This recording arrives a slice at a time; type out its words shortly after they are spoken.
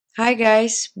Hi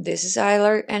guys, this is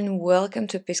Eiler and welcome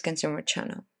to PissedConsumer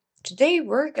channel. Today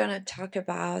we're gonna talk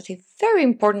about a very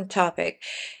important topic,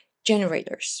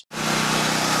 generators.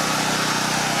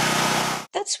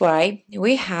 That's why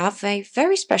we have a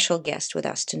very special guest with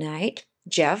us tonight,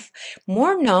 Jeff,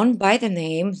 more known by the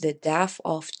name the Dev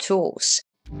of Tools.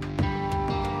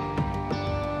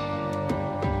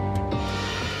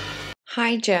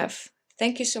 Hi Jeff,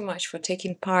 thank you so much for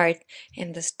taking part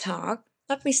in this talk.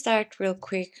 Let me start real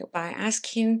quick by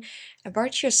asking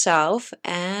about yourself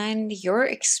and your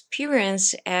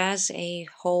experience as a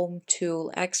home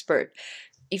tool expert,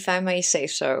 if I may say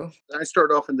so. I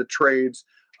started off in the trades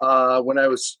when I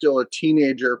was still a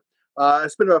teenager. I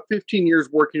spent about 15 years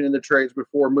working in the trades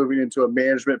before moving into a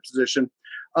management position,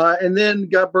 and then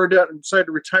got burned out and decided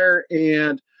to retire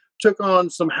and took on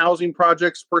some housing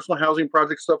projects, personal housing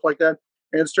projects, stuff like that,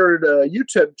 and started a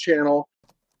YouTube channel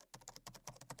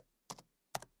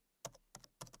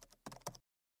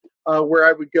where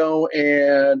I would go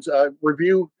and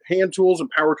review hand tools and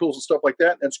power tools and stuff like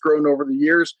that. And it's grown over the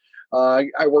years.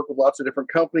 I work with lots of different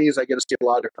companies. I get to see a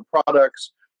lot of different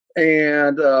products.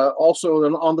 And also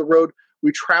on the road,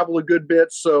 we travel a good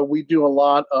bit. So we do a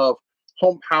lot of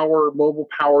home power, mobile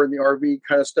power in the RV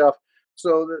kind of stuff.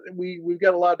 So we've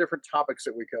got a lot of different topics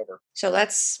that we cover. So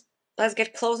let's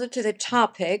get closer to the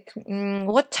topic.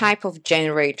 What type of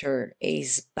generator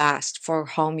is best for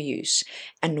home use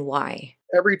and why?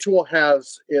 Every tool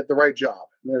has the right job.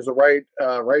 There's a right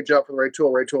job for the right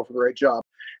tool for the right job.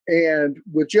 And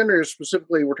with generators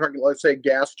specifically, we're talking, let's say,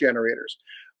 gas generators.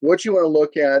 What you want to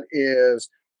look at is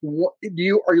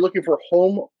are you looking for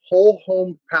whole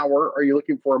home power? Are you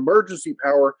looking for emergency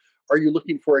power? Are you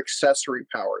looking for accessory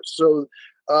power? So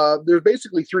there's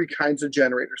basically three kinds of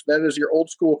generators. That is your old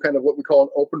school kind of what we call an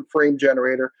open frame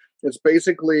generator. It's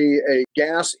basically a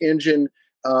gas engine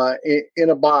in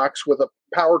a box with a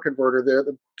power converter there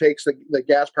that takes the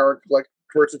gas power,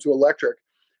 converts it to electric.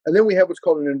 And then we have what's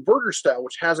called an inverter style,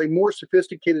 which has a more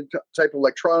sophisticated type of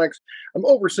electronics. I'm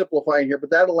oversimplifying here, but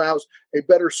that allows a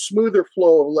better, smoother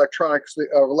flow of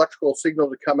electrical signal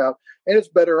to come out, and it's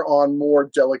better on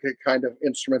more delicate kind of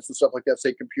instruments and stuff like that,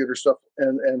 say computer stuff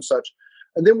and such.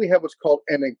 And then we have what's called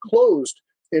an enclosed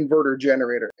inverter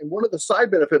generator. And one of the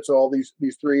side benefits of all these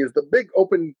three is the big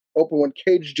open one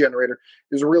cage generator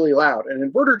is really loud. An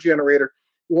inverter generator,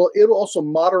 well, it'll also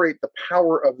moderate the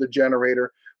power of the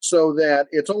generator so that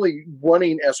it's only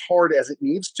running as hard as it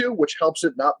needs to, which helps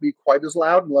it not be quite as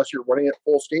loud unless you're running at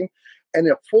full steam. And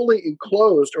a fully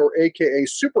enclosed, or AKA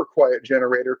super quiet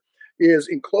generator, is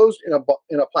enclosed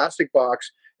in a plastic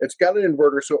box. It's got an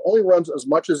inverter, so it only runs as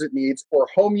much as it needs. For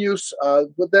home use,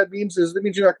 what that means is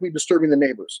you're not going to be disturbing the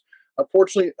neighbors.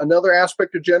 Unfortunately, another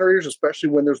aspect of generators, especially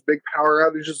when there's big power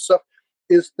outages and stuff,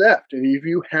 is theft. And if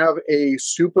you have a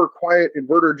super quiet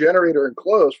inverter generator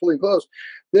fully enclosed,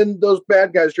 then those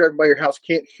bad guys driving by your house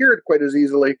can't hear it quite as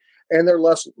easily, and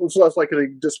it's less likely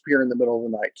to disappear in the middle of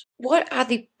the night. What are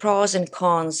the pros and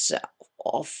cons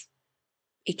of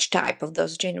each type of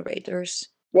those generators?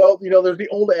 Well, there's the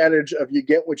old adage of you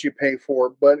get what you pay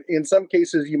for, but in some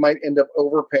cases you might end up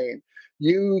overpaying.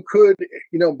 You could,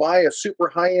 buy a super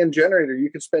high-end generator.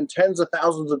 You could spend tens of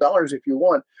thousands of dollars if you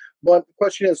want. But the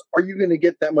question is, are you going to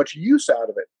get that much use out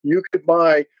of it? You could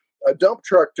buy a dump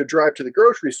truck to drive to the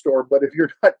grocery store, but if you're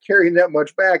not carrying that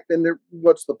much back, then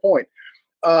what's the point?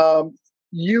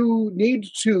 You need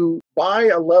to buy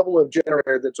a level of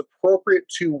generator that's appropriate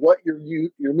to what your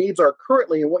needs are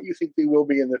currently and what you think they will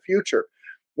be in the future.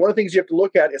 One of the things you have to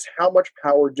look at is how much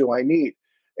power do I need?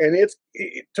 And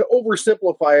to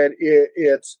oversimplify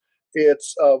it's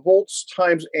volts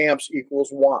times amps equals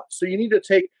watts. So you need to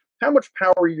take how much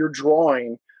power you're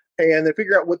drawing and then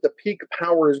figure out what the peak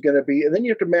power is going to be. And then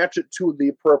you have to match it to the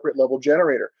appropriate level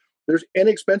generator. There's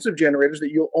inexpensive generators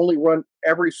that you'll only run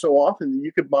every so often that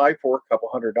you could buy for a couple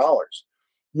 $100.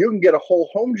 You can get a whole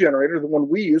home generator, the one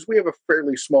we use. We have a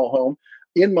fairly small home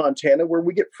in Montana where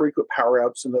we get frequent power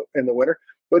outs in the winter,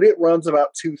 but it runs about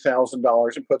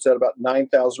 $2,000 and puts out about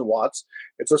 9,000 watts.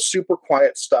 It's a super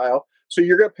quiet style. So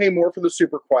you're going to pay more for the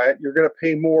super quiet. You're going to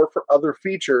pay more for other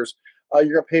features.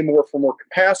 You're going to pay more for more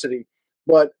capacity,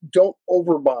 but don't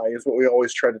overbuy is what we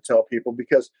always try to tell people,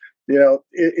 because it'll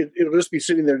just be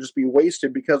sitting there, just be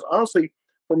wasted, because honestly,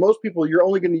 for most people, you're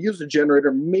only going to use a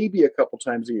generator maybe a couple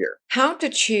times a year. How to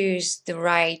choose the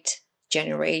right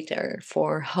generator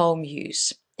for home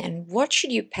use, and what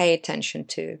should you pay attention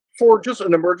to? For just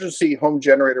an emergency home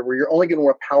generator where you're only going to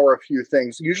want to power a few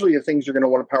things, usually the things you're going to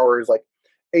want to power is like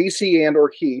AC and or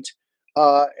heat,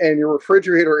 and your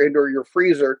refrigerator and or your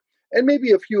freezer, and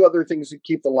maybe a few other things to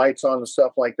keep the lights on and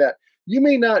stuff like that. You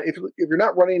may not, if you're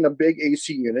not running a big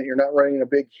AC unit, you're not running a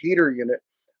big heater unit,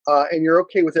 and you're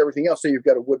okay with everything else. So you've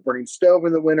got a wood burning stove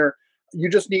in the winter. You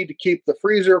just need to keep the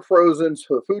freezer frozen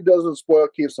so the food doesn't spoil,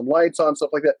 keep some lights on,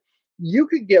 stuff like that. You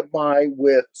could get by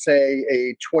with, say,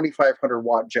 a 2,500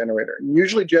 watt generator. And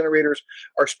usually generators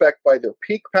are spec'd by their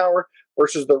peak power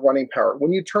versus their running power.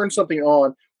 When you turn something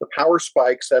on, the power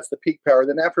spikes, that's the peak power.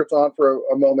 Then after it's on for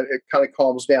a moment, it kind of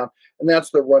calms down, and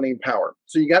that's the running power.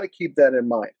 So you got to keep that in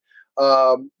mind.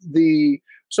 The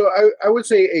so I would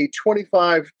say a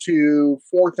 25 to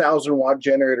 4,000 watt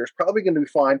generator is probably going to be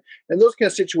fine. In those kind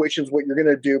of situations, what you're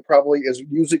going to do probably is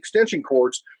use extension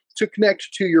cords to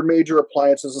connect to your major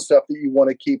appliances and stuff that you want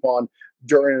to keep on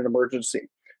during an emergency.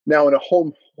 Now, in a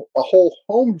whole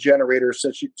home generator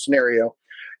scenario,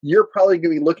 you're probably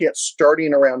going to be looking at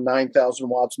starting around 9,000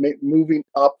 watts, moving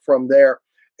up from there,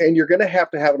 and you're going to have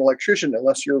an electrician,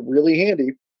 unless you're really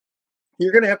handy.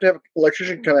 You're going to have an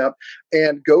electrician come out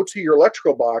and go to your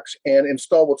electrical box and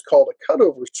install what's called a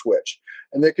cutover switch.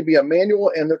 And there can be a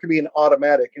manual and there can be an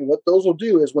automatic. And what those will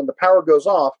do is when the power goes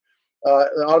off,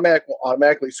 an automatic will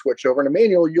automatically switch over. In a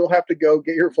manual, you'll have to go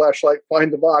get your flashlight,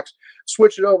 find the box,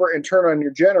 switch it over, and turn on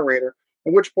your generator.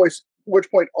 At which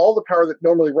point all the power that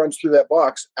normally runs through that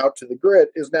box out to the grid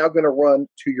is now going to run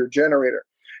to your generator.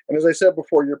 And as I said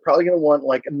before, you're probably going to want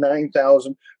like a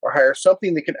 9,000 or higher,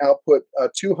 something that can output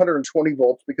 220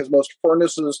 volts, because most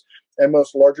furnaces and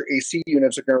most larger AC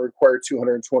units are going to require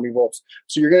 220 volts.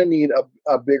 So you're going to need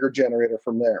a bigger generator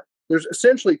from there. There's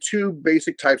essentially two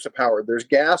basic types of power. There's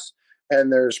gas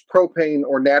and there's propane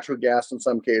or natural gas in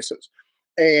some cases.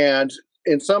 And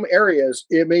in some areas,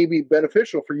 it may be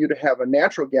beneficial for you to have a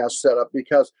natural gas setup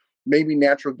because maybe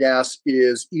natural gas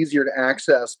is easier to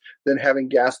access than having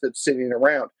gas that's sitting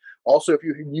around. Also, if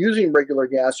you're using regular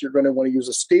gas, you're going to want to use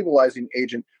a stabilizing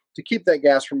agent to keep that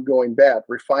gas from going bad.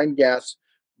 Refined gas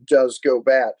does go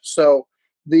bad. So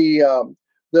in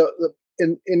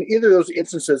either of those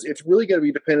instances, it's really going to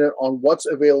be dependent on what's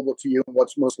available to you and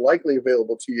what's most likely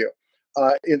available to you.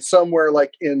 In somewhere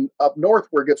like in up north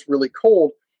where it gets really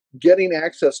cold, getting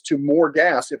access to more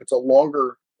gas, if it's a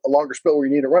longer spill where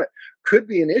you need to run it, could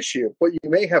be an issue. But you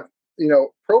may have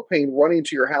propane running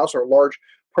to your house, or a large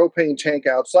propane tank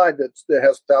outside that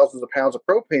has thousands of pounds of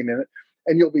propane in it,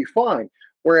 and you'll be fine.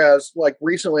 Whereas, like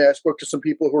recently, I spoke to some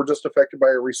people who were just affected by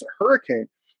a recent hurricane,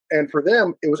 and for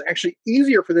them, it was actually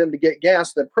easier for them to get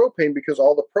gas than propane, because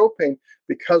all the propane,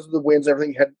 because of the winds,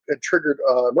 everything had triggered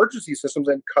emergency systems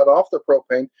and cut off the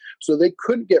propane, so they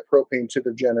couldn't get propane to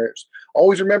their generators.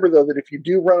 Always remember, though, that if you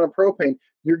do run on propane,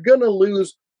 you're going to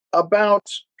lose about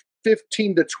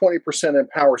 15 to 20% in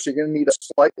power. So you're going to need a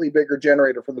slightly bigger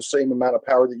generator for the same amount of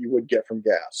power that you would get from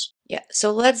gas. Yeah,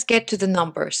 so let's get to the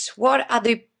numbers. What are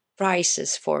the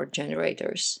prices for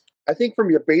generators? I think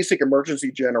from your basic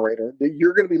emergency generator, that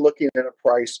you're going to be looking at a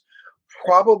price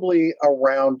probably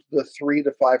around the $300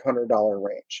 to $500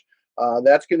 range.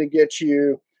 That's going to get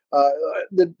you,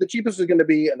 the cheapest is going to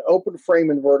be an open frame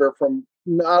inverter from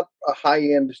not a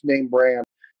high-end name brand.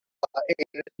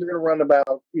 And you're going to run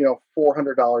about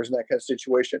 $400 in that kind of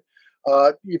situation.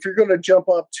 If you're going to jump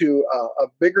up to a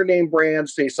bigger name brand,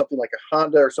 say something like a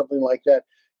Honda or something like that,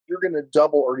 you're going to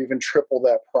double or even triple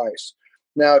that price.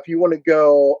 Now, if you want to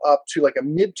go up to like a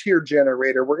mid-tier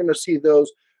generator, we're going to see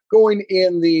those going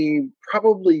in the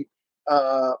probably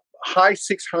high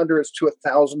 600s to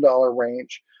 $1,000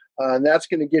 range. And that's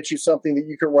going to get you something that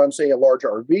you can run, say, a large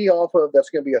RV off of.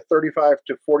 That's going to be a 35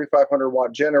 to 4,500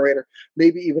 watt generator,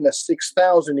 maybe even a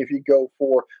 6,000 if you go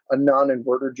for a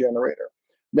non-inverter generator.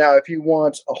 Now, if you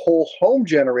want a whole home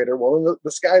generator, well,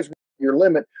 the sky's your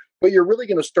limit, but you're really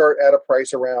going to start at a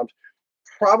price around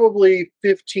probably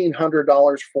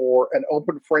 $1,500 for an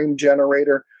open frame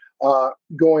generator,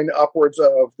 going upwards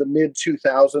of the mid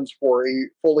 2000s for a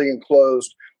fully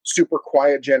enclosed super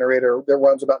quiet generator that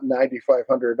runs about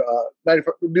 9,500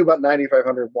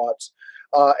 watts.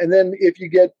 And then if you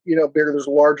get bigger, there's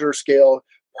larger scale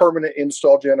permanent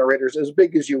install generators as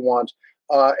big as you want.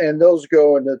 And those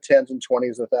go in the tens and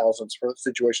twenties of thousands for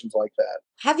situations like that.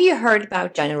 Have you heard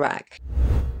about Generac?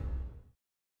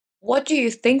 What do you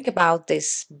think about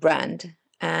this brand,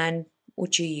 and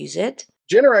would you use it?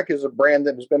 Generac is a brand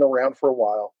that has been around for a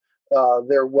while.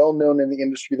 They're well known in the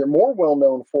industry. They're more well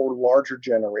known for larger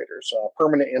generators,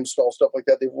 permanent install, stuff like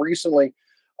that. They've recently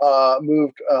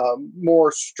moved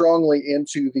more strongly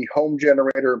into the home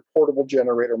generator and portable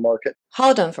generator market.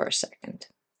 Hold on for a second.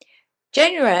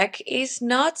 Generac is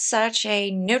not such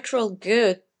a neutral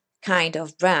good kind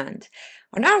of brand.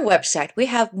 On our website, we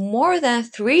have more than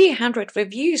 300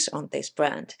 reviews on this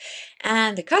brand,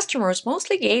 and the customers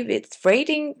mostly gave its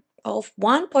rating of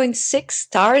 1.6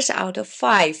 stars out of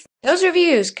 5. Those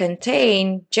reviews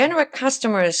contain Generac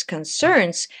customers'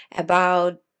 concerns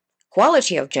about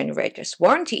quality of generators,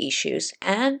 warranty issues,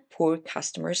 and poor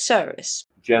customer service.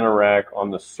 Generac on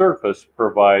the surface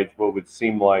provides what would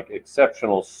seem like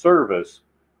exceptional service.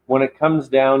 When it comes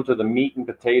down to the meat and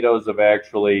potatoes of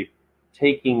actually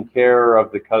taking care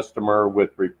of the customer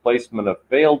with replacement of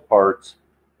failed parts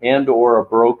and or a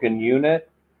broken unit,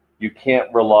 you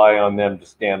can't rely on them to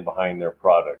stand behind their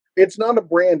product. It's not a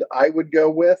brand I would go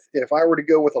with. If I were to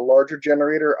go with a larger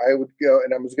generator, I would go,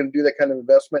 and I was going to do that kind of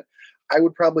investment, I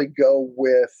would probably go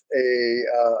with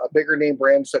a bigger name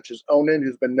brand such as Onan,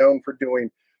 who's been known for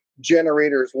doing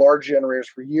generators, large generators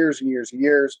for years and years and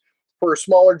years. For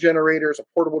smaller generators, a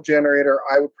portable generator,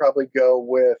 I would probably go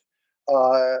with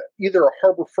either a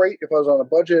Harbor Freight if I was on a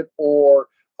budget, or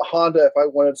a Honda if I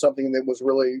wanted something that was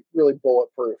really, really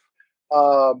bulletproof.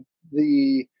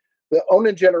 The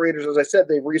Onan generators, as I said,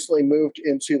 they've recently moved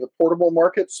into the portable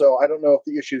market. So I don't know if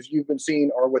the issues you've been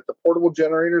seeing are with the portable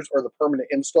generators or the permanent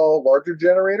install larger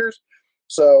generators.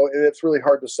 So it's really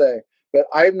hard to say. But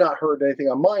I've not heard anything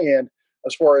on my end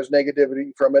as far as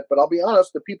negativity from it. But I'll be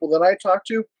honest, the people that I talk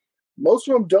to, most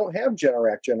of them don't have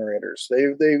Generac generators. They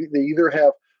either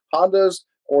have Hondas,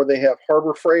 or they have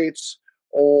Harbor Freights,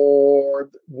 or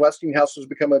Westinghouse has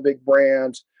become a big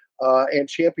brand. And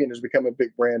Champion has become a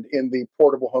big brand in the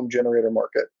portable home generator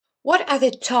market. What are the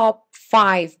top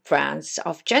 5 brands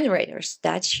of generators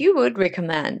that you would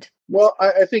recommend? Well,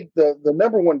 I think the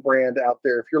number one brand out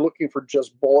there, if you're looking for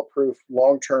just bulletproof,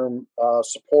 long-term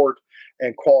support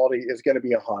and quality, is going to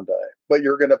be a Honda. But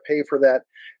you're going to pay for that,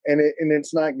 and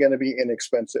it's not going to be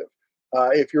inexpensive.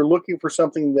 If you're looking for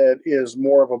something that is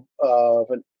more of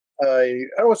I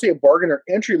don't want to say a bargain or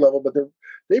entry level, but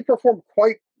they perform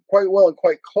quite well and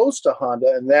quite close to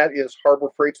Honda, and that is Harbor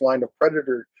Freight's line of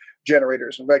Predator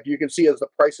generators. In fact, you can see as the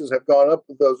prices have gone up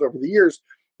with those over the years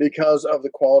because of the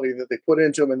quality that they put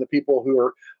into them and the people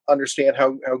who understand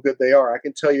how good they are. I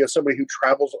can tell you, as somebody who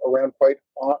travels around quite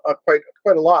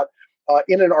a lot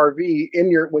in an RV,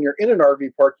 when you're in an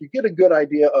RV park, you get a good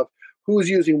idea of who's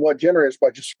using what generators by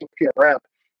just looking around.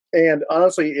 And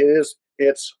honestly,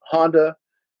 it's Honda,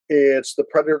 it's the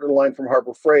Predator line from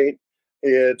Harbor Freight,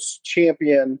 it's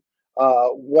Champion,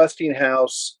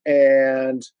 Westinghouse,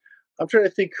 and I'm trying to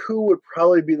think who would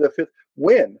probably be the fifth.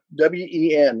 Wen,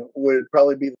 WEN, would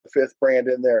probably be the fifth brand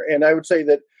in there. And I would say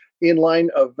that in line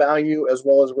of value as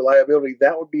well as reliability,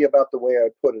 that would be about the way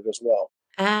I'd put it as well.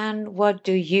 And what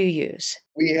do you use?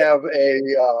 We have a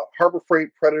Harbor Freight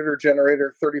Predator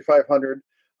generator, 3500.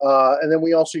 And then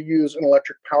we also use an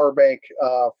electric power bank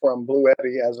from Blue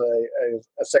Eddy as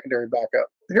a secondary backup.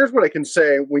 Here's what I can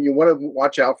say when you want to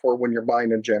watch out for when you're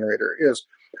buying a generator is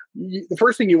the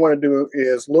first thing you want to do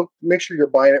is make sure you're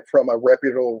buying it from a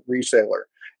reputable reseller.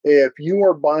 If you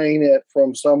are buying it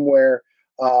from somewhere,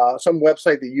 some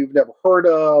website that you've never heard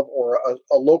of, or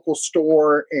a local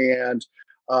store, and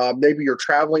maybe you're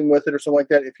traveling with it or something like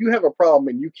that, if you have a problem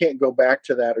and you can't go back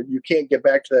to that, or you can't get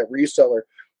back to that reseller,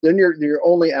 then you're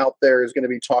only out there is going to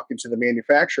be talking to the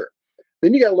manufacturer.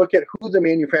 Then you got to look at who the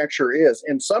manufacturer is.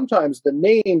 And sometimes the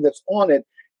name that's on it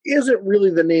isn't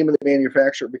really the name of the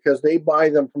manufacturer, because they buy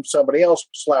them from somebody else,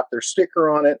 slap their sticker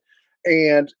on it.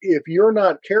 And if you're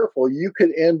not careful, you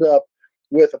could end up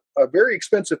with a very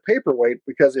expensive paperweight,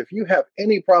 because if you have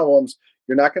any problems,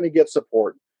 you're not going to get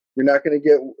support. You're not going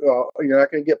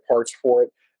to get parts for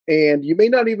it. And you may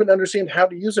not even understand how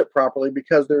to use it properly,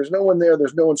 because there's no one there.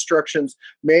 There's no instructions.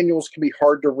 Manuals can be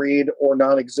hard to read or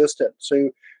non-existent.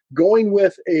 So going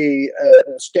with an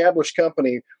established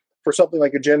company for something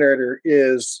like a generator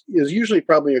is usually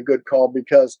probably a good call,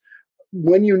 because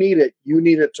when you need it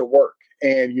to work.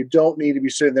 And you don't need to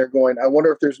be sitting there going, I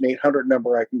wonder if there's an 800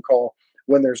 number I can call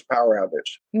when there's a power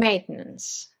outage.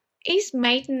 Maintenance. Is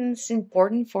maintenance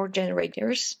important for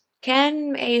generators?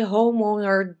 Can a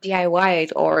homeowner DIY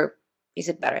it, or is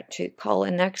it better to call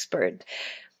an expert?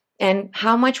 And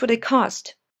how much would it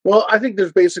cost? Well, I think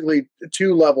there's basically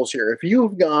two levels here. If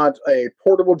you've got a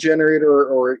portable generator,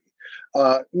 or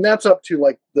and that's up to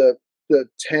like the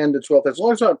 10 to 12, as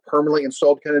long as it's not a permanently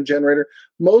installed kind of generator,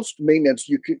 most maintenance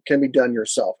can be done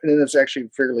yourself, and it's actually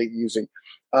fairly easy.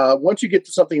 Once you get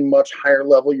to something much higher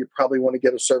level, you probably want to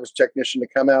get a service technician to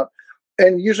come out.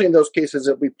 And usually in those cases,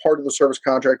 it'll be part of the service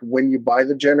contract when you buy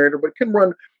the generator, but it can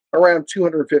run around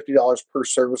 $250 per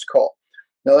service call.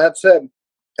 Now, that said,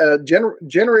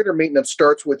 generator maintenance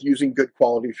starts with using good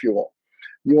quality fuel.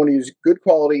 You want to use good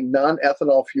quality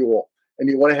non-ethanol fuel, and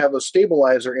you want to have a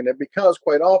stabilizer in it, because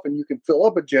quite often you can fill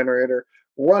up a generator,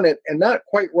 run it, and not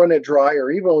quite run it dry,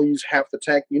 or even only use half the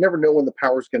tank. You never know when the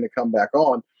power is going to come back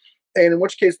on. And in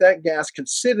which case that gas can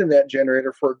sit in that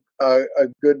generator for a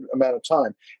good amount of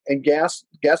time. And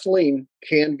gasoline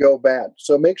can go bad.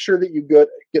 So make sure that you get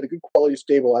a good quality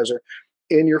stabilizer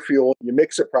in your fuel. You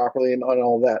mix it properly and on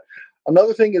all that.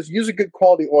 Another thing is use a good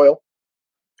quality oil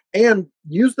and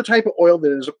use the type of oil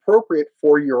that is appropriate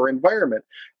for your environment.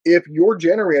 If your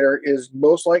generator is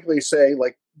most likely, say,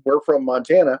 like we're from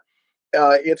Montana,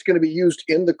 it's going to be used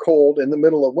in the cold in the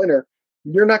middle of winter.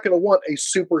 You're not going to want a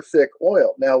super thick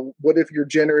oil. Now, what if your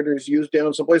generator is used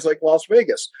down someplace like Las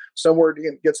Vegas, somewhere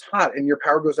it gets hot and your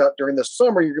power goes out during the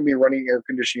summer? You're going to be running air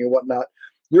conditioning and whatnot.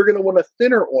 You're going to want a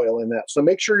thinner oil in that. So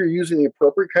make sure you're using the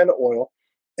appropriate kind of oil,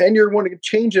 and you're going to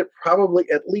change it probably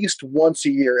at least once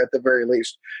a year at the very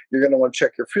least. You're going to want to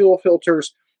check your fuel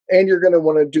filters, and you're going to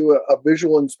want to do a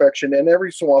visual inspection. And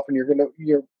every so often, you're going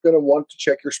to want to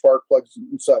check your spark plugs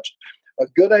and such. A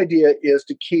good idea is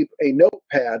to keep a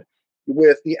notepad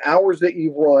with the hours that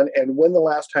you've run and when the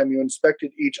last time you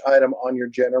inspected each item on your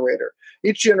generator.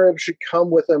 Each generator should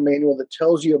come with a manual that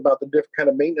tells you about the different kind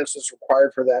of maintenance that's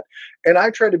required for that. And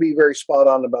I try to be very spot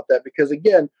on about that because,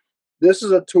 again, this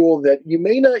is a tool that you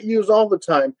may not use all the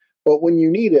time, but when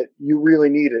you need it, you really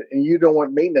need it. And you don't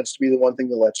want maintenance to be the one thing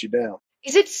that lets you down.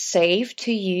 Is it safe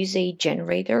to use a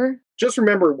generator? Just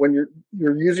remember when you're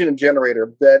using a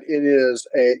generator that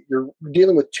you're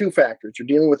dealing with two factors. You're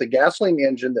dealing with a gasoline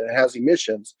engine that has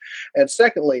emissions, and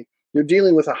secondly, you're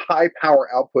dealing with a high power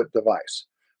output device.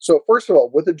 So first of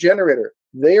all, with a generator,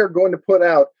 they are going to put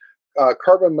out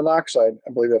carbon monoxide.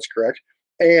 I believe that's correct,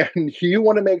 and you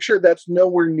want to make sure that's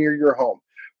nowhere near your home.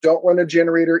 Don't run a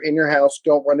generator in your house.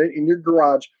 Don't run it in your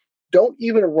garage. Don't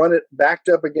even run it backed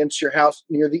up against your house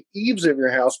near the eaves of your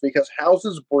house, because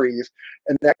houses breathe,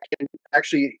 and that can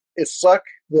actually suck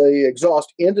the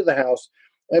exhaust into the house.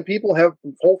 And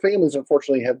whole families,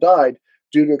 unfortunately, have died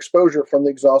due to exposure from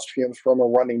the exhaust fumes from a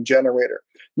running generator.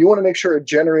 You want to make sure a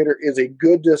generator is a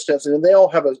good distance, and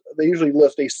they usually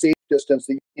list a safe distance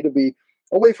that you need to be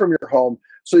away from your home.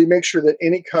 So you make sure that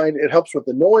it helps with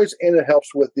the noise and it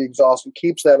helps with the exhaust and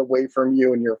keeps that away from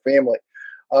you and your family.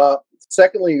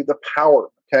 Secondly, the power.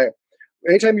 Okay,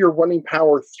 anytime you're running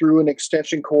power through an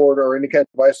extension cord or any kind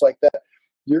of device like that,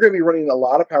 you're going to be running a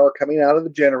lot of power coming out of the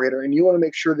generator, and you want to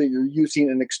make sure that you're using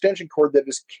an extension cord that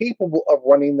is capable of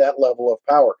running that level of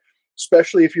power,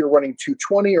 especially if you're running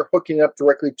 220 or hooking up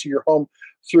directly to your home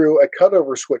through a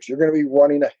cutover switch. You're going to be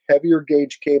running a heavier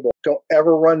gauge cable. Don't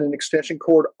ever run an extension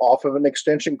cord off of an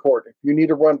extension cord. If you need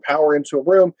to run power into a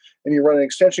room and you run an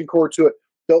extension cord to it,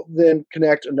 don't then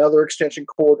connect another extension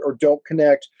cord, or don't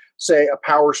connect, say, a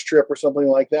power strip or something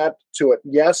like that to it.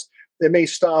 Yes, it may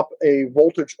stop a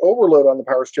voltage overload on the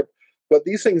power strip, but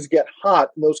these things get hot,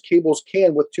 and those cables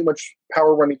can, with too much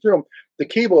power running through them, the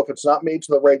cable, if it's not made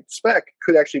to the right spec,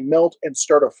 could actually melt and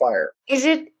start a fire. Is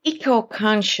it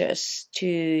eco-conscious to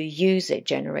use a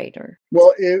generator?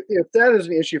 Well, if that is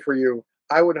an issue for you,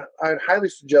 I'd highly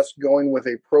suggest going with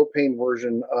a propane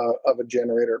version of a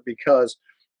generator, because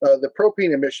the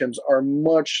propane emissions are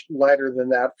much lighter than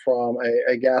that from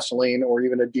a gasoline or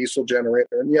even a diesel generator.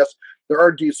 And yes, there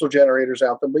are diesel generators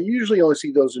out there, but you usually only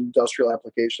see those in industrial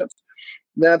applications.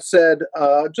 That said,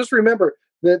 just remember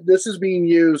that this is being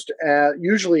used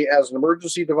usually as an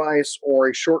emergency device or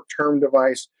a short-term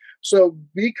device. So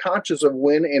be conscious of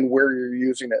when and where you're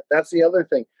using it. That's the other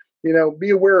thing.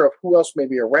 Be aware of who else may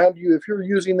be around you. If you're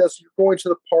using this, you're going to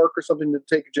the park or something to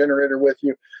take a generator with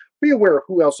you, be aware of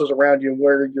who else is around you and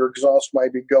where your exhaust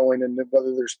might be going, and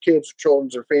whether there's kids or children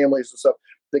or families and stuff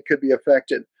that could be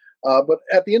affected. But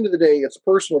at the end of the day, it's a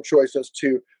personal choice as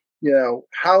to,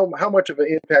 how much of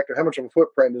an impact or how much of a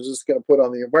footprint is this going to put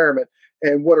on the environment,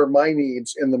 and what are my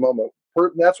needs in the moment.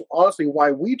 That's honestly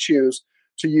why we choose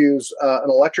to use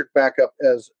an electric backup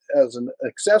as an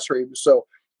accessory. So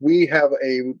we have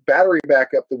a battery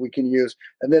backup that we can use,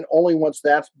 and then only once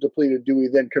that's depleted do we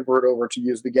then convert over to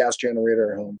use the gas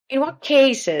generator at home. In what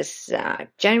cases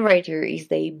generator is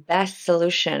the best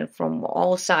solution from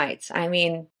all sides? I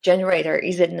mean, generator,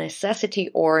 is it a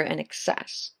necessity or an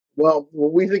excess? Well,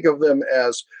 we think of them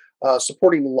as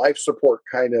supporting life support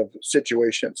kind of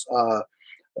situations.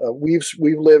 We've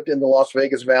lived in the Las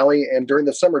Vegas Valley, and during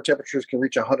the summer, temperatures can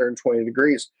reach 120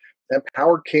 degrees. And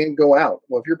power can go out.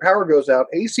 Well, if your power goes out,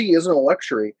 AC isn't a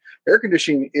luxury. Air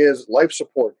conditioning is life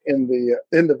support in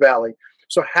the valley.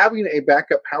 So having a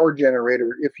backup power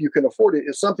generator, if you can afford it,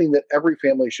 is something that every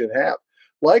family should have.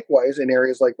 Likewise, in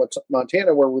areas like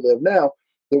Montana, where we live now,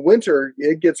 the winter,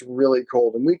 it gets really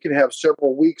cold, and we can have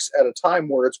several weeks at a time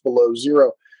where it's below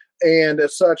zero. And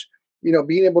as such,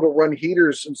 being able to run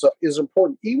heaters and stuff is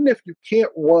important. Even if you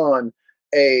can't run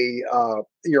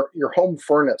your home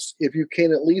furnace, if you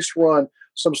can at least run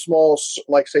some small,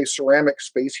 like say, ceramic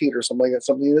space heater, something like that,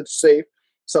 something that's safe,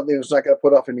 something that's not going to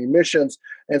put off any emissions,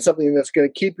 and something that's going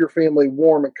to keep your family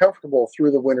warm and comfortable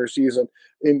through the winter season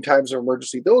in times of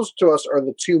emergency. Those to us are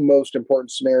the two most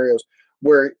important scenarios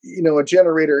where a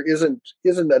generator isn't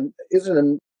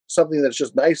something that's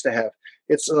just nice to have.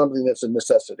 It's something that's a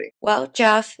necessity. Well,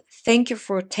 Jeff, thank you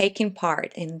for taking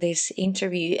part in this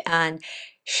interview and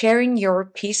sharing your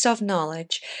piece of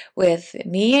knowledge with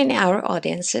me and our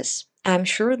audiences. I'm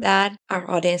sure that our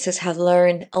audiences have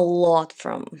learned a lot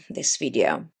from this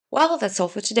video. Well, that's all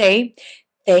for today.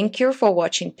 Thank you for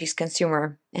watching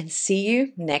PissedConsumer, and see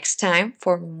you next time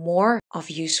for more of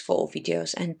useful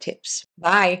videos and tips.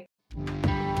 Bye.